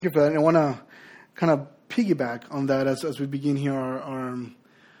you for that. And I want to kind of piggyback on that as we begin here our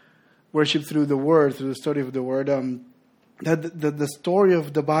worship through the Word, through the study of the Word. The story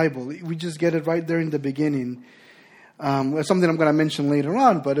of the Bible, we just get it right there in the beginning. It's something I'm going to mention later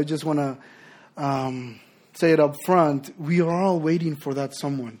on, but I just want to say it up front. We are all waiting for that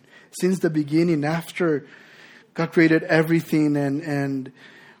someone. Since the beginning, after God created everything and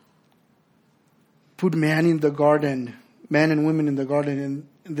put man in the garden, man and women in the garden, and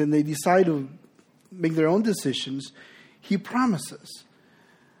then they decide to make their own decisions, He promises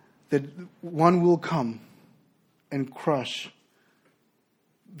that one will come and crush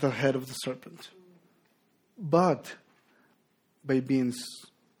the head of the serpent, but by being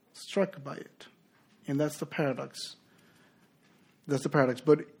struck by it. And that's the paradox. That's the paradox.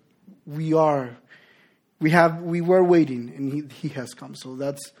 But we were waiting, and he has come. So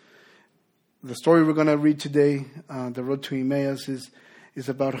that's the story we're going to read today. The road to Emmaus is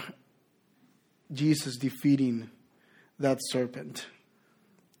about Jesus defeating that serpent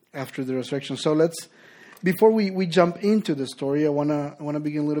after the resurrection. So before we jump into the story, I wanna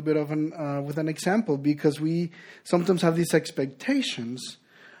begin a little bit with an example, because we sometimes have these expectations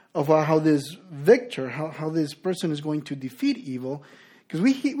of how this victor, how this person is going to defeat evil, because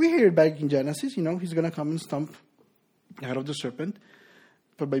we hear it back in Genesis. He's going to come and stomp the head of the serpent,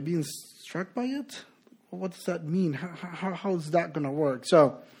 but by being struck by it, what does that mean? How is that going to work?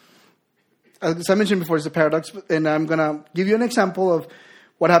 So, as I mentioned before, it's a paradox, and I'm going to give you an example of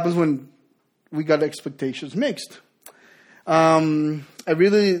what happens when we got expectations mixed. I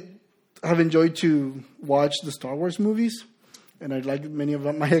really have enjoyed to watch the Star Wars movies, and I like many of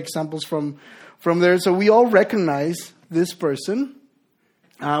my examples from there. So we all recognize this person.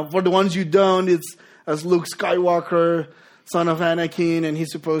 For the ones you don't, it's as Luke Skywalker, son of Anakin, and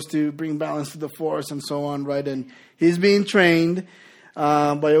he's supposed to bring balance to the Force and so on, right? And he's being trained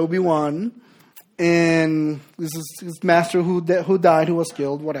by Obi-Wan, and this is his master who died, who was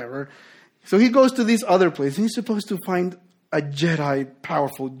killed, whatever. So he goes to this other place, and he's supposed to find a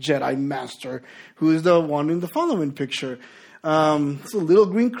powerful Jedi master, who is the one in the following picture. It's a little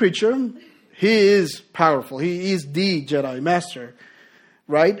green creature. He is powerful. He is the Jedi master,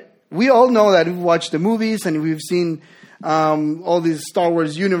 right? We all know that. We've watched the movies and we've seen all this Star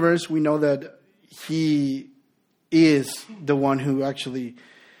Wars universe. We know that he is the one who actually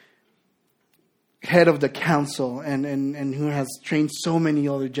head of the council and who has trained so many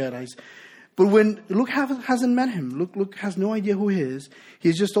other Jedis. But when Luke hasn't met him, Luke has no idea who he is.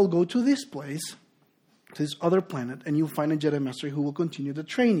 He's just told, go to this place, to this other planet, and you'll find a Jedi Master who will continue the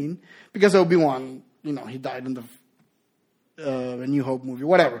training, because Obi-Wan, he died in the New Hope movie,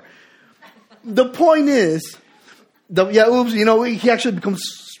 whatever. The point is, he actually becomes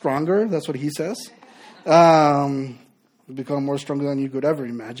stronger. That's what he says. Become more stronger than you could ever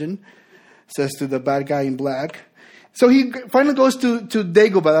imagine, says to the bad guy in black. So he finally goes to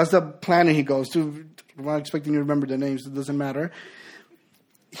Dagobah. That's the planet he goes to. I'm not expecting you to remember the names. It doesn't matter.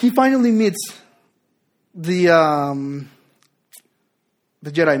 He finally meets the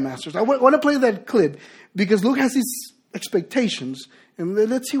Jedi Masters. I want to play that clip because Luke has these expectations, and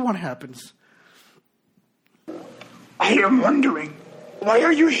let's see what happens. I am wondering, why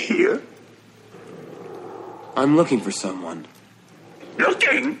are you here? I'm looking for someone.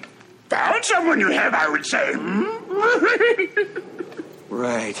 Looking? Found someone you have, I would say.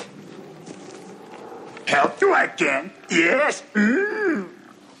 Right. Help you, I can. Yes.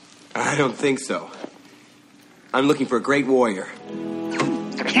 I don't think so. I'm looking for a great warrior.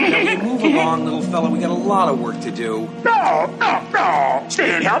 Now you move along, little fella. We got a lot of work to do. No.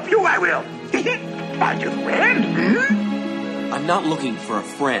 Stay and help you, I will. Are you friend? I'm not looking for a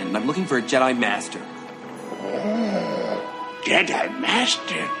friend. I'm looking for a Jedi Master. Jedi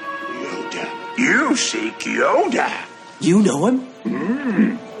Master? Yoda. You seek Yoda. You know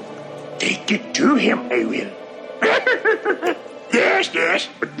him? Take it to him, I will. Yes.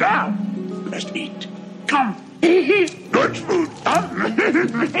 But now, let's eat. Come. Good food.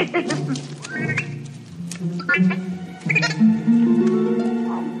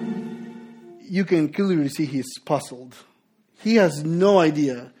 You can clearly see he's puzzled. He has no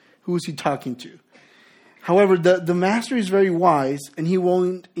idea who is he talking to. However, the master is very wise, and he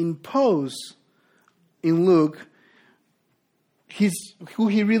won't impose in Luke who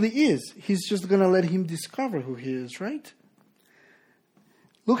he really is. He's just going to let him discover who he is, right?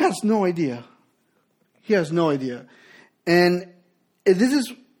 Luke has no idea. He has no idea. And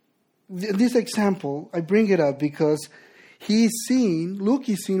this example, I bring it up because Luke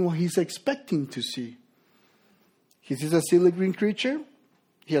is seeing what he's expecting to see. He sees a silly green creature.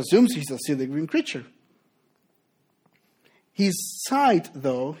 He assumes he's a silly green creature. His sight,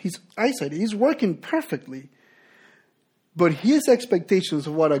 though, his eyesight, is working perfectly. But his expectations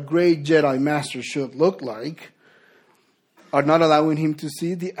of what a great Jedi Master should look like are not allowing him to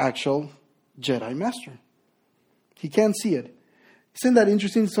see the actual Jedi Master. He can't see it. Isn't that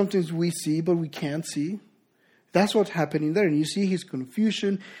interesting? Sometimes we see, but we can't see. That's what's happening there. And you see his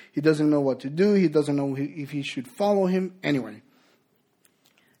confusion. He doesn't know what to do. He doesn't know if he should follow him. Anyway,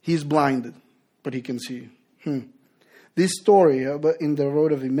 he's blinded, but he can see. This story in the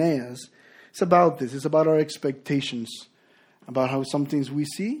road of Emmaus, it's about this. It's about our expectations, about how some things we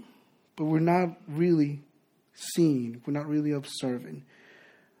see, but we're not really seeing. We're not really observing.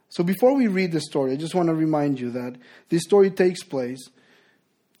 So before we read the story, I just want to remind you that this story takes place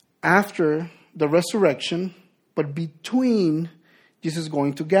after the resurrection, but between Jesus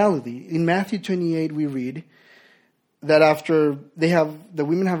going to Galilee. In Matthew 28, we read that after the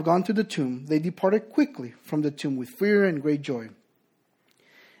women have gone to the tomb, they departed quickly from the tomb with fear and great joy,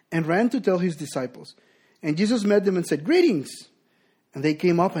 and ran to tell his disciples. And Jesus met them and said, "Greetings!" And they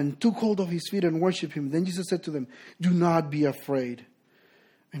came up and took hold of his feet and worshipped him. Then Jesus said to them, "Do not be afraid."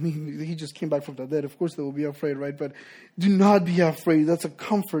 I mean, he just came back from the dead. Of course they will be afraid, right? But do not be afraid. That's a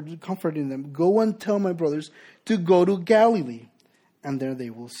comfort in them. Go and tell my brothers to go to Galilee, and there they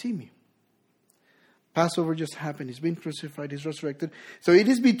will see me. Passover just happened. He's been crucified. He's resurrected. So it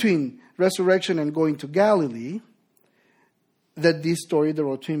is between resurrection and going to Galilee that this story, the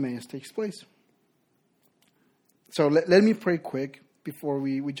road to Emmaus, takes place. So let me pray quick before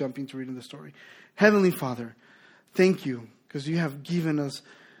we jump into reading the story. Heavenly Father, thank you because you have given us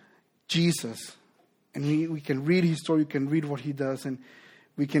Jesus, and we can read his story, we can read what he does, and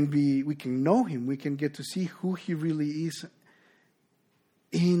we can know him, we can get to see who he really is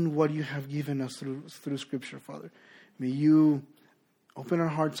in what you have given us through Scripture, Father. May you open our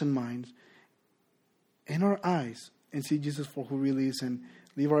hearts and minds and our eyes and see Jesus for who he really is, and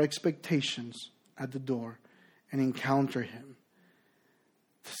leave our expectations at the door and encounter him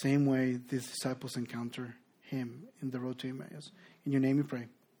the same way these disciples encounter him in the road to Emmaus. In your name we pray.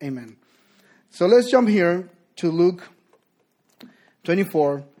 Amen. So let's jump here to Luke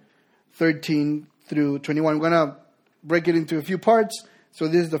 24, 13 through 21. I'm going to break it into a few parts. So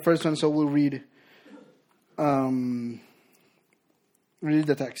this is the first one, so we'll read the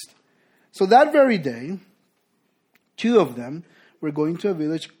text. So that very day, two of them were going to a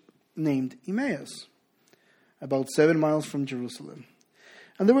village named Emmaus, about 7 miles from Jerusalem.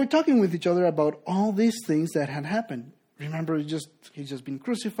 And they were talking with each other about all these things that had happened. Remember, he's just been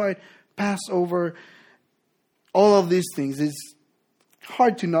crucified, Passover, all of these things. It's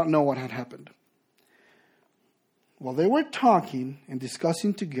hard to not know what had happened. While they were talking and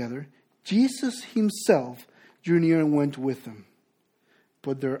discussing together, Jesus himself drew near and went with them.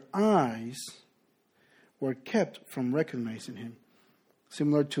 But their eyes were kept from recognizing him.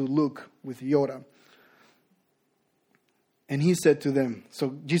 Similar to Luke with Yoda. And he said to them,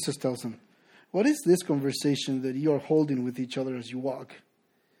 so Jesus tells them, "What is this conversation that you are holding with each other as you walk?"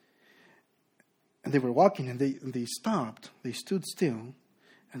 And they were walking, and they stopped. They stood still,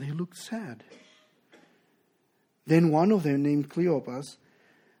 and they looked sad. Then one of them, named Cleopas,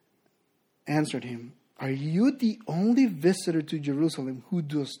 answered him, "Are you the only visitor to Jerusalem who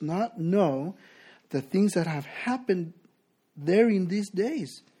does not know the things that have happened there in these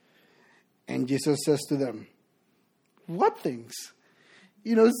days?" And Jesus says to them, "What things?"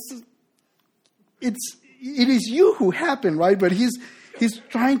 You know, it is you who happened, right? But he's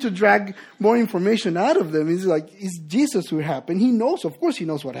trying to drag more information out of them. He's like, it's Jesus who happened. He knows, of course he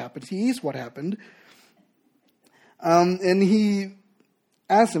knows what happened. He is what happened. And he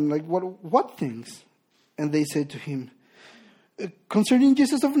asked them, like, what things? And they said to him, "Concerning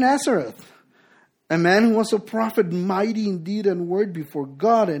Jesus of Nazareth, a man who was a prophet, mighty in deed and word before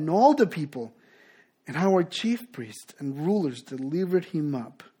God and all the people. And our chief priests and rulers delivered him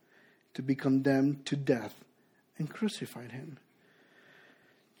up to be condemned to death and crucified him.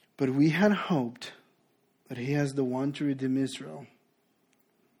 But we had hoped that he is the one to redeem Israel.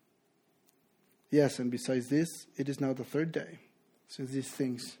 Yes, and besides this, it is now the third day since these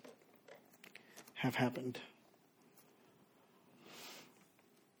things have happened."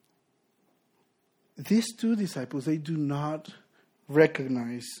 These two disciples, they do not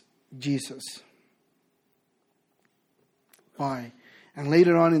recognize Jesus. Why? And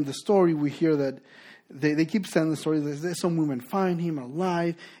later on in the story, we hear that they keep telling the story that some women find him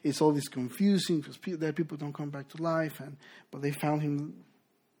alive. It's all this confusing because that people don't come back to life. But they found him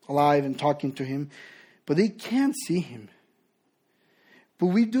alive and talking to him. But they can't see him. But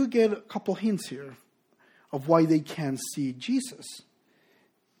we do get a couple hints here of why they can't see Jesus.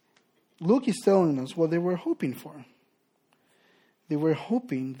 Luke is telling us what they were hoping for. They were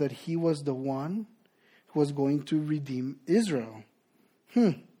hoping that he was the one who was going to redeem Israel.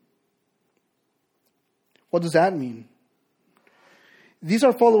 What does that mean? These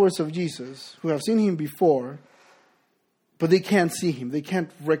are followers of Jesus who have seen him before, but they can't see him. They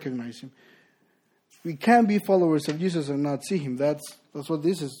can't recognize him. We can't be followers of Jesus and not see him. That's what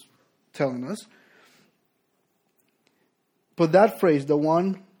this is telling us. But that phrase, the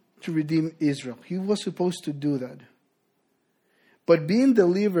one to redeem Israel, he was supposed to do that. But being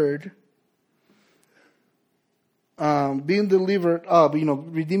delivered redeeming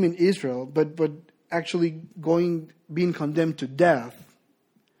Israel, but actually being condemned to death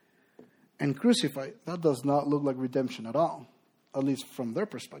and crucified, that does not look like redemption at all, at least from their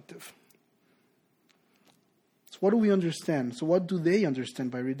perspective. So what do we understand? So what do they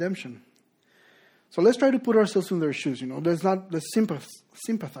understand by redemption? So let's try to put ourselves in their shoes. Let's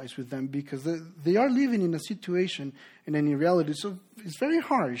sympathize with them, because they are living in a situation and in a reality. So it's very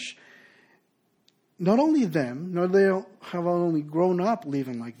harsh. Not only them, nor they have only grown up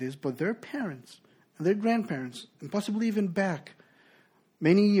living like this, but their parents and their grandparents, and possibly even back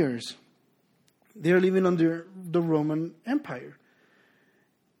many years, they are living under the Roman Empire.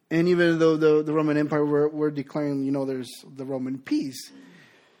 And even though the Roman Empire were declaring, there's the Roman peace,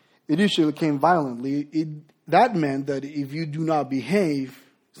 it usually came violently. That meant that if you do not behave,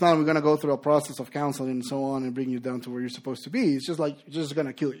 it's not we're going to go through a process of counseling and so on and bring you down to where you're supposed to be. It's just going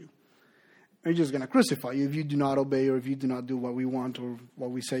to kill you. We're just going to crucify you if you do not obey, or if you do not do what we want or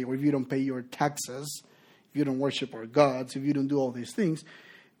what we say, or if you don't pay your taxes, if you don't worship our gods, if you don't do all these things.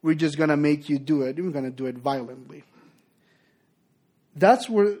 We're just going to make you do it, and we're going to do it violently. That's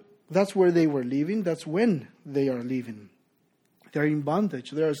where they were living. That's when they are living. They're in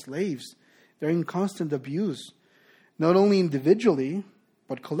bondage. They are slaves. They're in constant abuse, not only individually,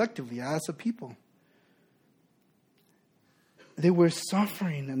 but collectively as a people. They were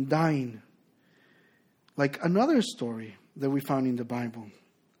suffering and dying. Like another story that we found in the Bible.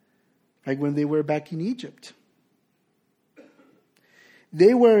 Like when they were back in Egypt.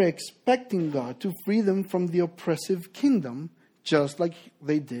 They were expecting God to free them from the oppressive kingdom, just like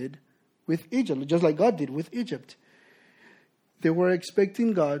they did with Egypt, just like God did with Egypt. They were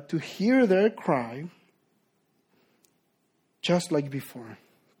expecting God to hear their cry, just like before.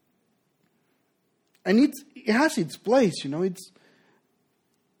 And it has its place,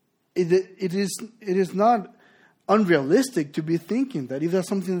 It is not unrealistic to be thinking that if that's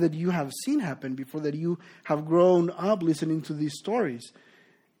something that you have seen happen before, that you have grown up listening to these stories.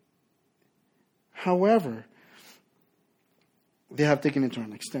 However, they have taken it to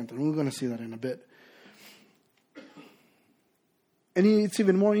an extent, and we're going to see that in a bit. And it's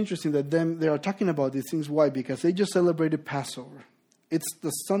even more interesting that they are talking about these things. Why? Because they just celebrated Passover. It's the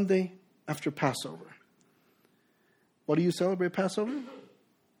Sunday after Passover. What do you celebrate Passover?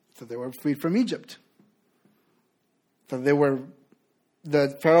 That they were freed from Egypt.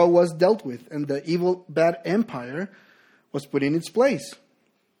 That Pharaoh was dealt with, and the evil, bad empire was put in its place.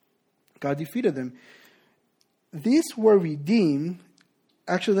 God defeated them. These were redeemed.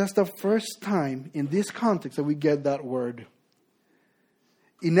 Actually, that's the first time in this context that we get that word.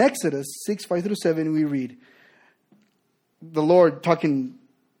 In Exodus 6:5-7, we read the Lord telling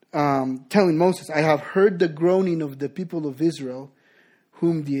Moses, "I have heard the groaning of the people of Israel,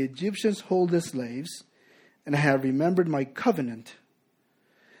 whom the Egyptians hold as slaves, and I have remembered my covenant.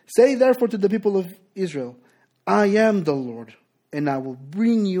 Say therefore to the people of Israel, I am the Lord, and I will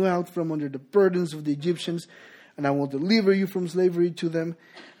bring you out from under the burdens of the Egyptians, and I will deliver you from slavery to them,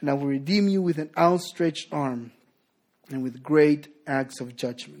 and I will redeem you with an outstretched arm, and with great acts of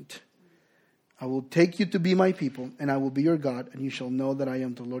judgment. I will take you to be my people, and I will be your God, and you shall know that I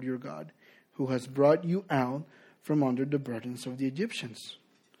am the Lord your God, who has brought you out from under the burdens of the Egyptians."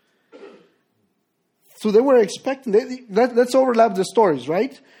 So they were expecting, let's overlap the stories,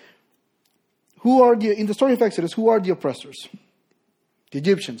 right? In the story of Exodus, who are the oppressors? The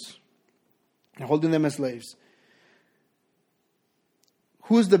Egyptians. They're holding them as slaves.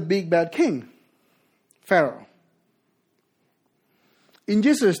 Who's the big bad king? Pharaoh. In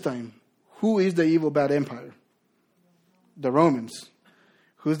Jesus' time, who is the evil bad empire? The Romans.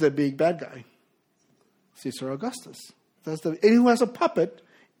 Who's the big bad guy? Caesar Augustus. And who has a puppet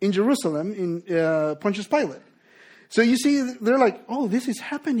in Jerusalem, in Pontius Pilate. So you see, they're like, oh, this is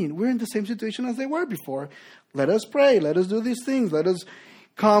happening. We're in the same situation as they were before. Let us pray. Let us do these things. Let us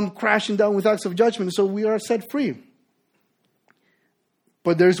come crashing down with acts of judgment so we are set free.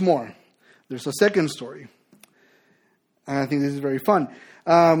 But there's more. There's a second story. And I think this is very fun.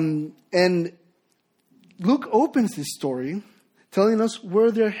 And Luke opens this story telling us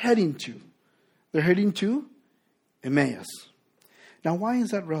where they're heading to. They're heading to Emmaus. Now, why is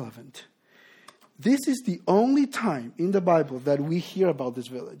that relevant? This is the only time in the Bible that we hear about this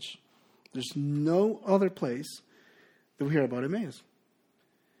village. There's no other place that we hear about Emmaus.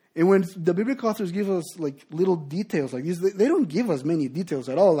 And when the biblical authors give us like little details like this, they don't give us many details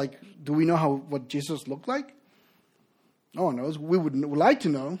at all. Like, do we know what Jesus looked like? No one knows. We would like to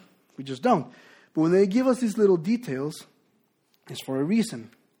know. We just don't. But when they give us these little details, it's for a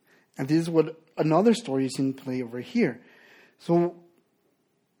reason. And this is what another story is in play over here. So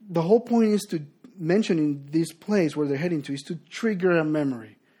the whole point is to mention in this place where they're heading to is to trigger a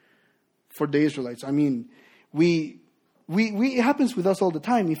memory for the Israelites. I mean, it happens with us all the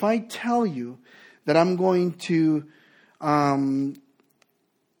time. If I tell you that I'm going to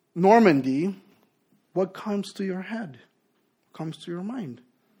Normandy, what comes to your head? Comes to your mind?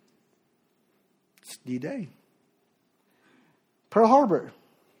 It's D-Day. Pearl Harbor.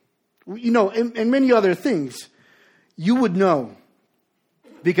 You know, and many other things. You would know.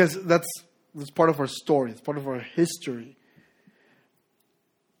 Because that's part of our story. It's part of our history.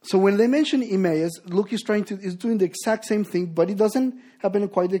 So when they mention Emmaus, Luke is doing the exact same thing, but it doesn't happen in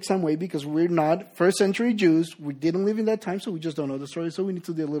quite the same way because we're not first century Jews. We didn't live in that time, so we just don't know the story. So we need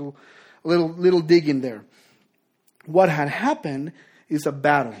to do a little dig in there. What had happened is a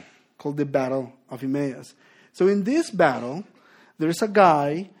battle called the Battle of Emmaus. So in this battle, there's a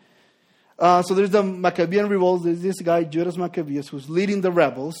guy. So there's the Maccabean revolt. There's this guy, Judas Maccabeus, who's leading the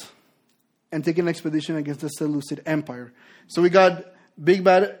rebels and taking an expedition against the Seleucid Empire. So we got big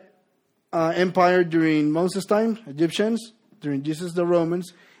bad empire during Moses' time, Egyptians, during Jesus, the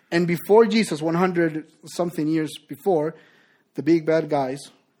Romans, and before Jesus, 100-something years before, the big bad guys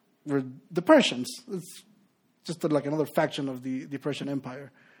were the Persians. It's just like another faction of the Persian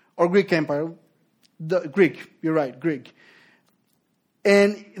Empire. Or Greek Empire. Greek, you're right, Greek.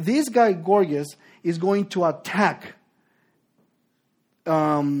 And this guy, Gorgias, is going to attack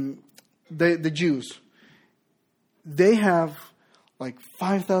the Jews. They have like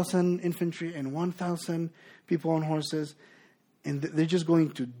 5,000 infantry and 1,000 people on horses, and they're just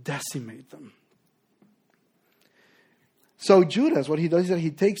going to decimate them. So Judas, what he does is that he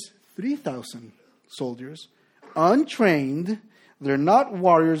takes 3,000 soldiers, untrained. They're not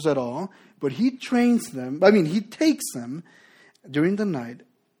warriors at all, but he trains them. He takes them during the night,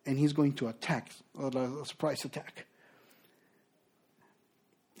 and he's going to attack, a surprise attack.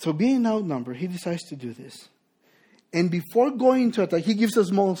 So being outnumbered, he decides to do this. And before going to attack, he gives a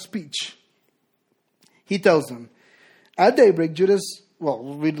small speech. He tells them, at daybreak, Judas,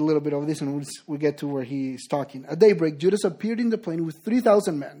 we'll read a little bit of this and we'll get to where he's talking. At daybreak, Judas appeared in the plain with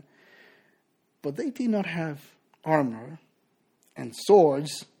 3,000 men. But they did not have armor and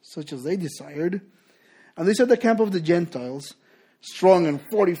swords, such as they desired. And they set the camp of the Gentiles, strong and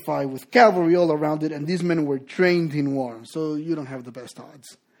fortified, with cavalry all around it, and these men were trained in war. So you don't have the best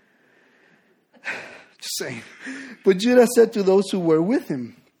odds. Just saying. But Judas said to those who were with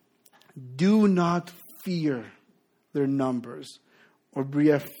him, do not fear their numbers or be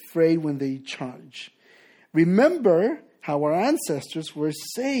afraid when they charge. Remember how our ancestors were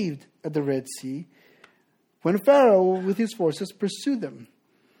saved at the Red Sea when Pharaoh with his forces pursued them.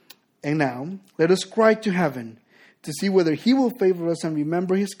 And now let us cry to heaven to see whether he will favor us and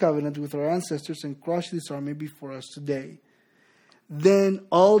remember his covenant with our ancestors and crush this army before us today. Then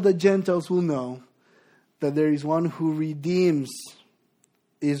all the Gentiles will know that there is one who redeems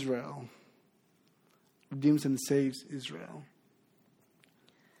Israel. Redeems and saves Israel.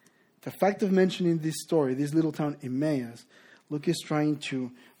 The fact of mentioning this story, this little town Emmaus, Luke is trying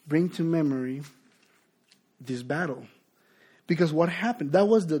to bring to memory this battle. Because what happened, that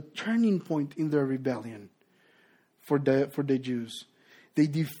was the turning point in their rebellion for the Jews. They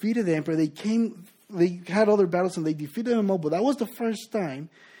defeated the emperor. They had other battles and they defeated them all, but that was the first time.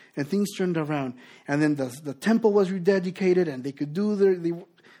 And things turned around. And then the temple was rededicated and they could do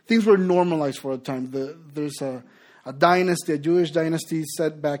things were normalized for a time. There's a dynasty, a Jewish dynasty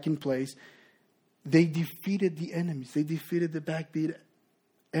set back in place. They defeated the enemies. They defeated the backbeat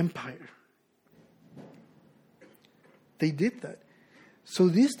empire. They did that. So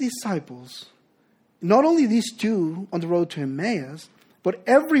these disciples, not only these two on the road to Emmaus, but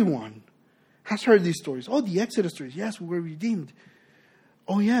everyone has heard these stories. Oh, the Exodus stories. Yes, we were redeemed.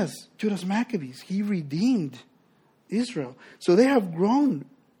 Oh, yes, Judas Maccabees. He redeemed Israel. So they have grown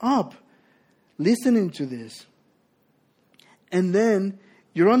up listening to this. And then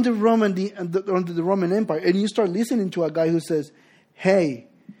you're under the Roman Empire, and you start listening to a guy who says, hey,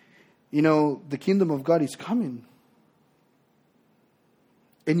 the kingdom of God is coming.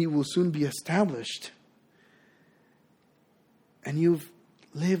 And it will soon be established. And you've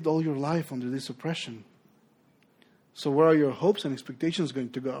lived all your life under this oppression. So where are your hopes and expectations going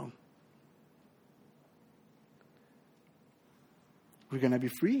to go? We're going to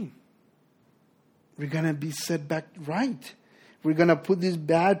be free. We're going to be set back right. We're going to put these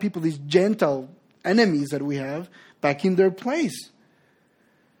bad people, these Gentile enemies that we have, back in their place.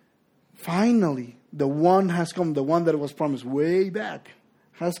 Finally, the one has come, the one that was promised way back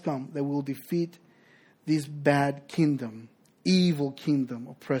has come, that will defeat this bad kingdom, evil kingdom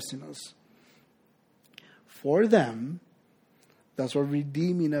oppressing us. For them, that's what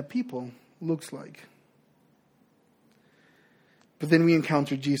redeeming a people looks like. But then we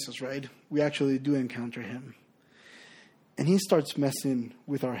encounter Jesus, right? We actually do encounter him. And he starts messing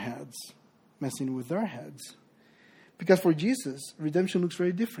with our heads, messing with their heads. Because for Jesus, redemption looks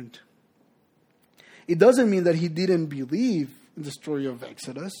very different. It doesn't mean that he didn't believe in the story of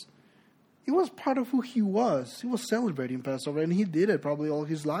Exodus. It was part of who he was. He was celebrating Passover, and he did it probably all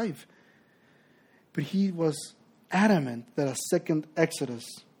his life. But he was adamant that a second Exodus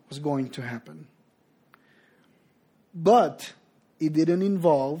was going to happen. But it didn't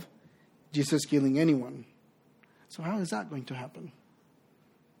involve Jesus killing anyone. So how is that going to happen?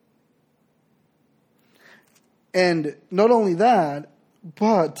 And not only that,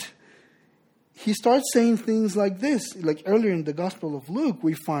 but he starts saying things like this. Like earlier in the Gospel of Luke,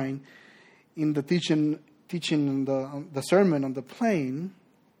 we find in the teaching in the sermon on the plain,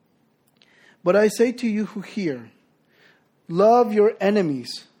 but I say to you who hear, love your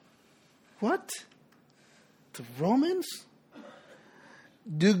enemies. What? The Romans?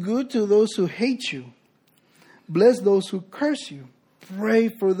 Do good to those who hate you. Bless those who curse you. Pray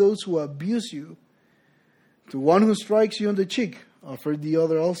for those who abuse you. To one who strikes you on the cheek, offer the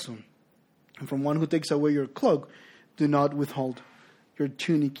other also. And from one who takes away your cloak, do not withhold your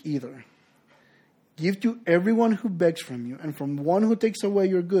tunic either. Give to everyone who begs from you, and from one who takes away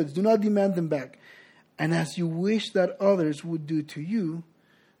your goods, do not demand them back. And as you wish that others would do to you,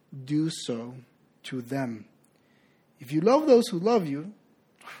 do so to them. If you love those who love you,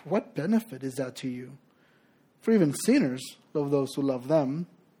 what benefit is that to you? For even sinners love those who love them.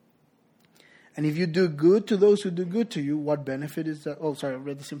 And if you do good to those who do good to you, what benefit is that? Oh, sorry, I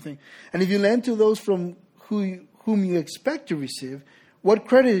read the same thing. And if you lend to those from whom you expect to receive, what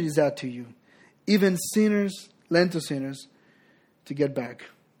credit is that to you? Even sinners lend to sinners to get back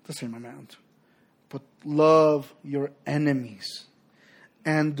the same amount. But love your enemies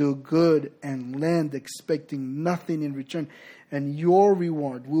and do good and lend, expecting nothing in return. And your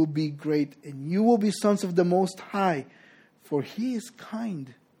reward will be great, and you will be sons of the Most High, for he is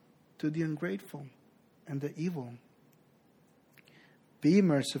kind to the ungrateful and the evil. Be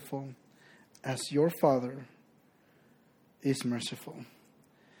merciful as your Father is merciful.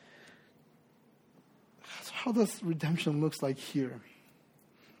 So how does redemption look like here?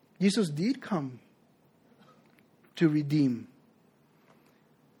 Jesus did come to redeem.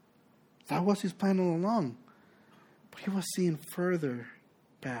 That was his plan all along. But he was seeing further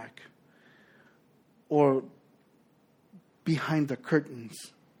back, or behind the curtains.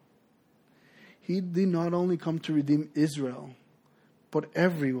 He did not only come to redeem Israel, but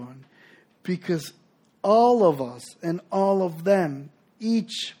everyone. Because all of us and all of them,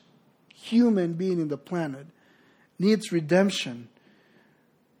 each human being in the planet, needs redemption.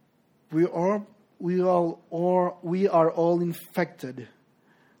 We are all infected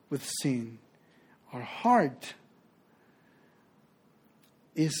with sin. Our heart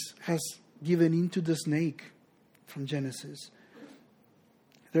has given into the snake from Genesis.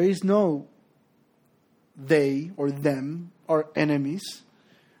 There is no they or them, our enemies,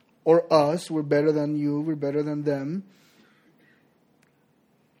 or us, we're better than you, we're better than them.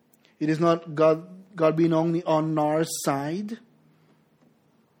 It is not God being only on our side.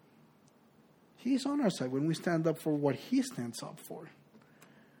 He's on our side when we stand up for what he stands up for.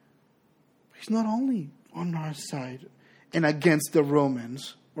 He's not only on our side and against the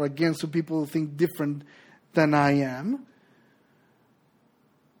Romans or against the people who think different than I am.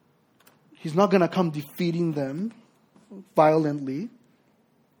 He's not going to come defeating them violently.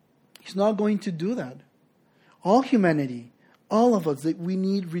 He's not going to do that. All humanity, all of us, that we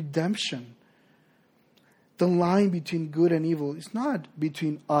need redemption. The line between good and evil is not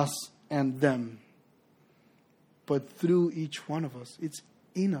between us and them, but through each one of us. It's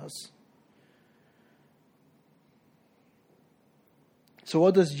in us. So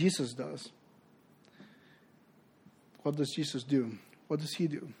what does Jesus do? What does Jesus do? What does he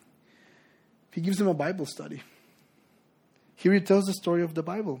do? He gives them a Bible study. He retells the story of the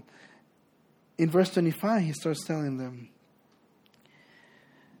Bible. In verse 25, he starts telling them,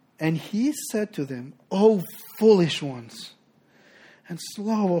 and he said to them, "O foolish ones, and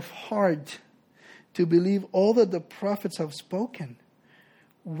slow of heart to believe all that the prophets have spoken?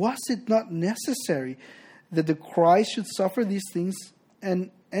 Was it not necessary that the Christ should suffer these things and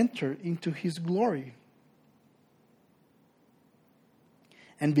enter into his glory?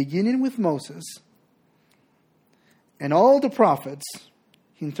 And beginning with Moses and all the prophets,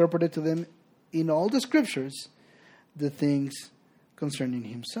 he interpreted to them in all the scriptures the things concerning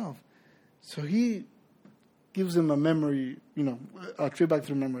himself. So he gives them a memory, a trip back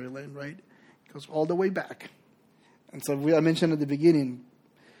through memory lane, right? It goes all the way back. And so I mentioned at the beginning,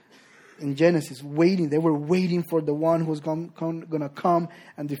 in Genesis, they were waiting for the one who was going to come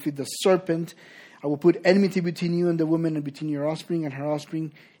and defeat the serpent. I will put enmity between you and the woman, and between your offspring and her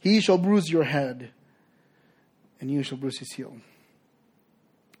offspring. He shall bruise your head, and you shall bruise his heel.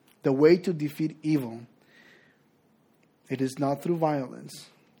 The way to defeat evil, it is not through violence.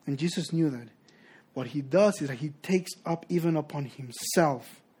 And Jesus knew that. What he does is that he takes up even upon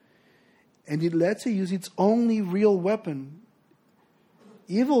himself, and it lets it use its only real weapon.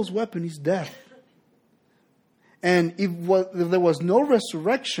 Evil's weapon is death. And if there was no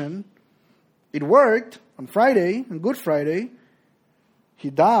resurrection, it worked on Friday, on Good Friday. He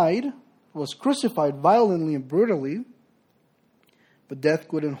died, was crucified violently and brutally, but death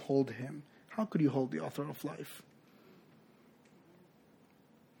couldn't hold him. How could you hold the author of life?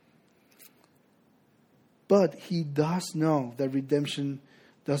 But he does know that redemption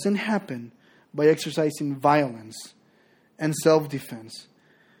doesn't happen by exercising violence and self-defense.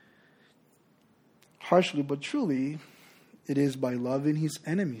 Harshly but truly, it is by loving his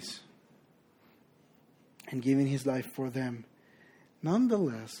enemies and giving his life for them.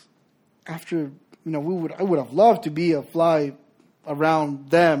 Nonetheless, after, I would have loved to be a fly around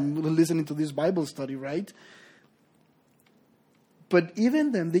them listening to this Bible study, right? But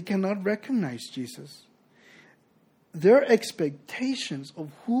even then, they cannot recognize Jesus. Their expectations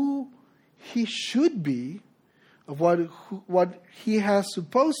of who he should be, of what he was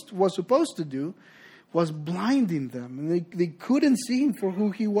supposed to do, was blinding them, and they couldn't see him for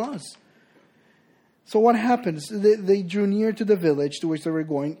who he was. So what happens? They drew near to the village to which they were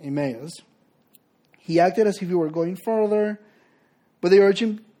going, Emmaus. He acted as if he were going further, but they urged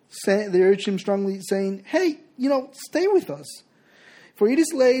him strongly, saying, "Hey, stay with us, for it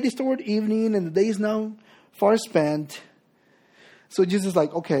is late, it's toward evening, and the day is now far spent." So Jesus is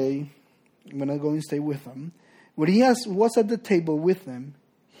like, "Okay, I'm going to go and stay with them." When he was at the table with them,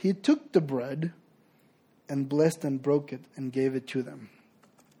 he took the bread and blessed and broke it and gave it to them.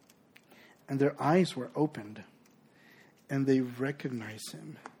 And their eyes were opened, and they recognized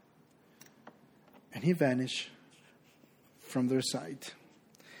him. And he vanished from their sight.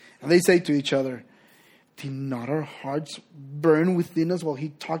 And they say to each other, "Did not our hearts burn within us while he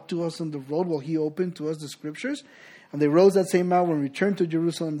talked to us on the road, while he opened to us the scriptures?" And they rose that same hour and returned to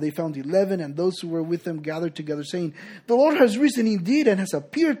Jerusalem. They found 11, and those who were with them gathered together, saying, "The Lord has risen indeed and has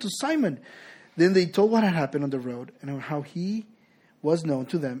appeared to Simon." Then they told what had happened on the road and how he was known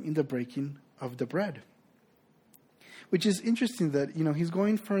to them in the breaking of the bread. Which is interesting that, he's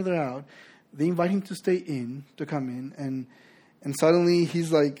going further out. They invite him to come in, and suddenly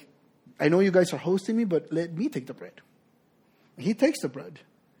he's like, "I know you guys are hosting me, but let me take the bread." He takes the bread.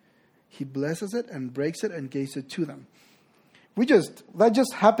 He blesses it and breaks it and gives it to them. That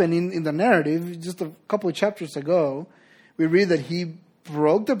just happened in the narrative. Just a couple of chapters ago, we read that he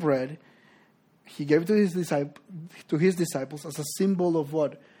broke the bread. He gave it to his disciples as a symbol of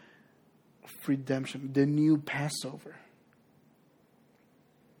what? Of redemption, the new Passover.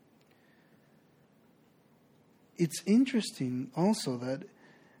 It's interesting also that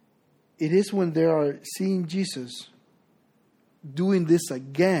it is when they are seeing Jesus doing this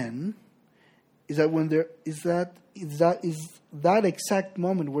again, is that exact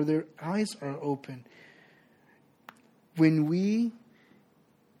moment where their eyes are open. When we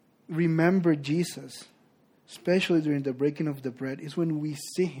remember Jesus, especially during the breaking of the bread, is when we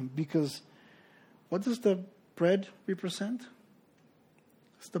see him. Because what does the bread represent?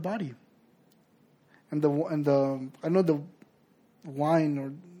 It's the body. And I know the wine,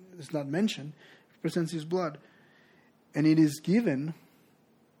 or it's not mentioned, represents his blood. And it is given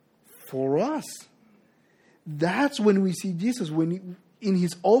for us. That's when we see Jesus, when in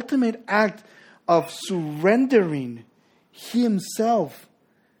his ultimate act of surrendering himself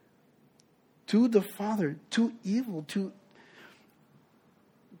to the Father, to evil, to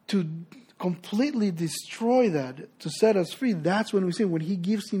completely destroy that, to set us free. That's when we see, when he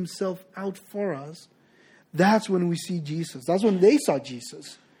gives himself out for us, that's when we see Jesus. That's when they saw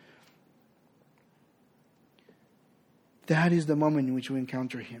Jesus. That is the moment in which we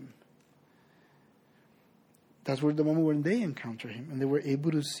encounter him. That's the moment when they encounter him and they were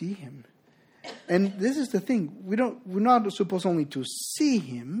able to see him. And this is the thing. We're not supposed only to see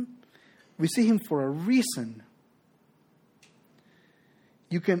him. We see him for a reason.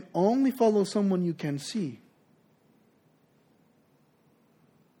 You can only follow someone you can see.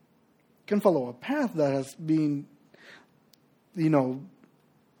 You can follow a path that has been,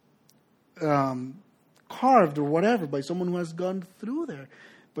 carved or whatever by someone who has gone through there.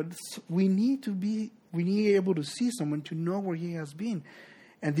 But we need to be able to see someone to know where he has been.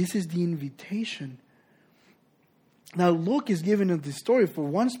 And this is the invitation. Now, Luke is giving us this story for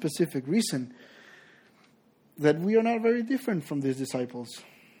one specific reason, that we are not very different from these disciples.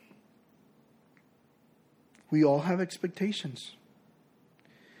 We all have expectations.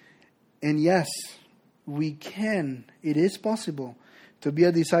 And yes, it is possible to be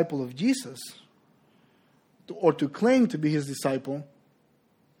a disciple of Jesus, or to claim to be his disciple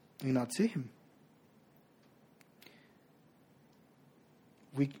and not see him.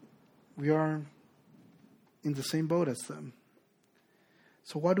 We are in the same boat as them.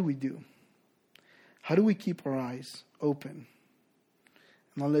 So what do we do? How do we keep our eyes open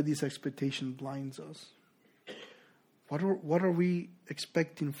and not let these expectations blind us? What are we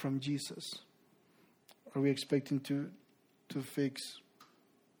expecting from Jesus? Are we expecting to fix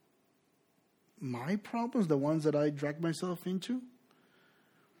my problems, the ones that I drag myself into?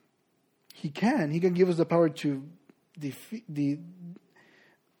 He can give us the power to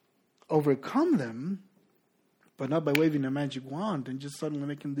overcome them, but not by waving a magic wand and just suddenly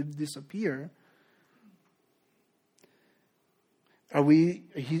making them disappear.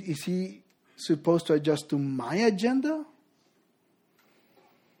 Is he supposed to adjust to my agenda?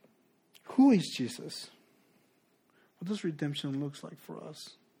 Who is Jesus? What does redemption look like for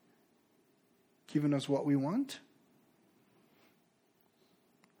us? Giving us what we want?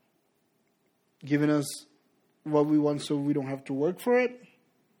 Giving us what we want so we don't have to work for it?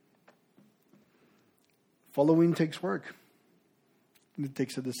 Following takes work. It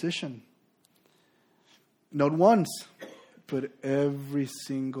takes a decision. Not once, but every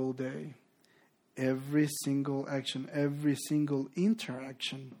single day. Every single action, every single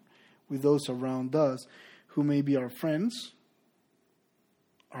interaction with those around us who may be our friends,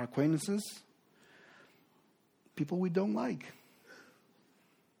 our acquaintances, people we don't like.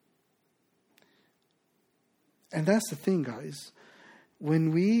 And that's the thing, guys.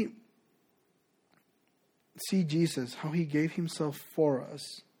 When we see Jesus, how he gave himself for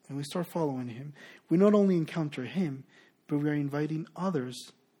us, and we start following him, we not only encounter him, but we are inviting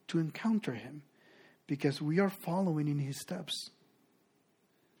others to encounter him, because we are following in his steps.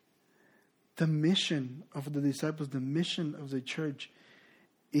 The mission of the disciples, the mission of the church,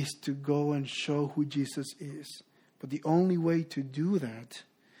 is to go and show who Jesus is. But the only way to do that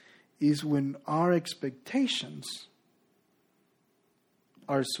is when our expectations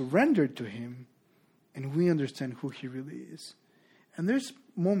are surrendered to him and we understand who he really is. And there's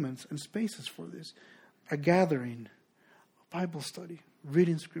moments and spaces for this. A gathering, a Bible study,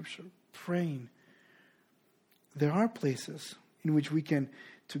 reading scripture, praying. There are places in which we can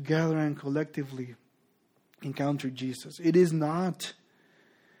together and collectively encounter Jesus. It is not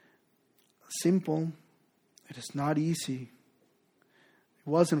simple. It is not easy. It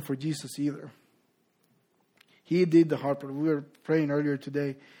wasn't for Jesus either. He did the hard part. We were praying earlier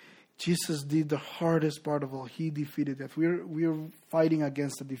today. Jesus did the hardest part of all. He defeated death. We are fighting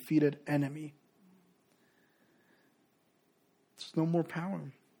against a defeated enemy. There's no more power.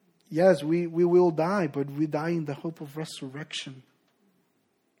 Yes, we will die, but we die in the hope of resurrection.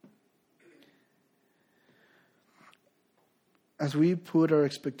 As we put our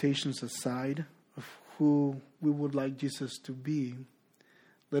expectations aside of who we would like Jesus to be,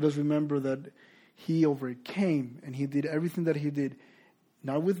 let us remember that he overcame and he did everything that he did,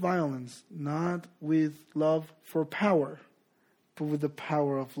 not with violence, not with love for power, but with the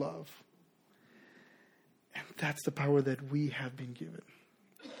power of love. And that's the power that we have been given.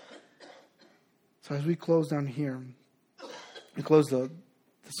 So as we close down here, we close the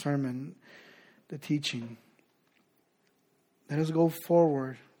sermon, the teaching, let us go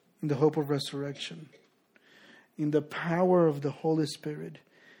forward in the hope of resurrection, in the power of the Holy Spirit,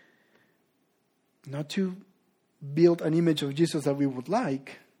 not to build an image of Jesus that we would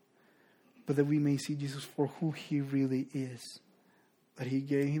like, but that we may see Jesus for who he really is, that he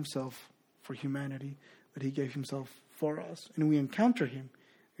gave himself for humanity, that he gave himself for us, and we encounter him,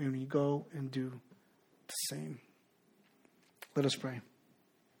 and we go and do the same. Let us pray.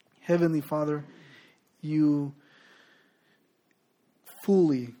 Heavenly Father, you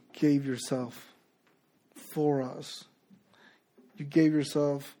fully gave yourself for us. You gave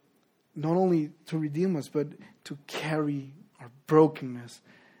yourself not only to redeem us, but to carry our brokenness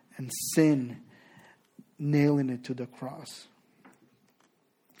and sin, nailing it to the cross.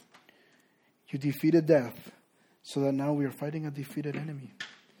 You defeated death so that now we are fighting a defeated enemy.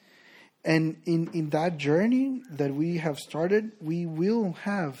 And in that journey that we have started, we will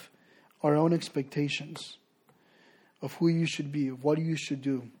have our own expectations of who you should be, of what you should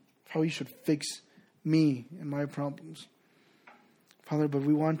do, how you should fix me and my problems. Father, but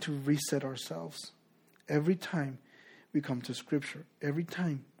we want to reset ourselves every time we come to Scripture, every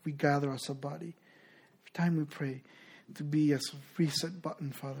time we gather as a body, every time we pray, to be as a reset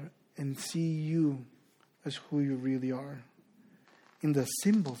button, Father, and see you as who you really are. In the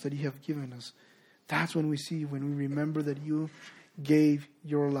symbols that you have given us, that's when we see, when we remember that you gave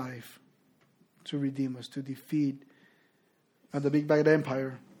your life to redeem us, to defeat the big bad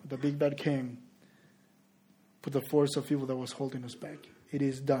empire, the big bad king, but the force of evil that was holding us back. It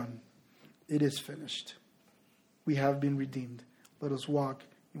is done. It is finished. We have been redeemed. Let us walk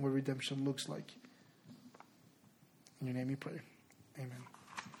in what redemption looks like. In your name we pray. Amen.